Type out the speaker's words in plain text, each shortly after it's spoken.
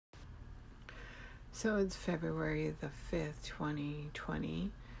So it's February the 5th,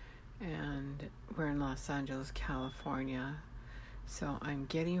 2020, and we're in Los Angeles, California. So I'm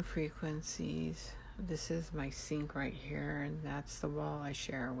getting frequencies. This is my sink right here, and that's the wall I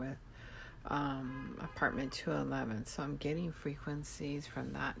share with apartment 211. So I'm getting frequencies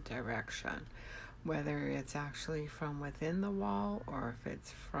from that direction, whether it's actually from within the wall or if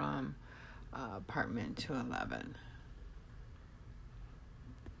it's from apartment 211.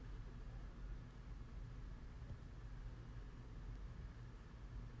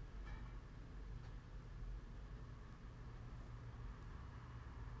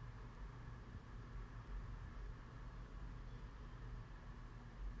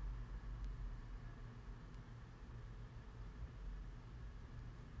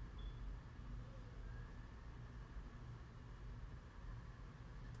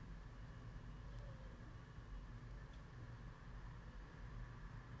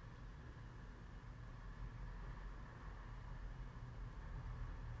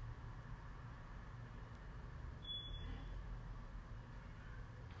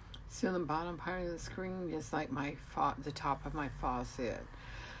 So the bottom part of the screen is like the top of my faucet.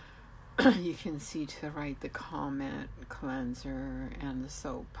 You can see to the right the Comet cleanser and the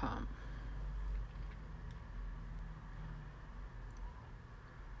soap pump.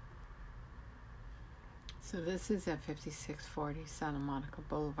 So this is at 5640 Santa Monica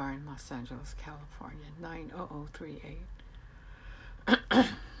Boulevard in Los Angeles, California, 90038.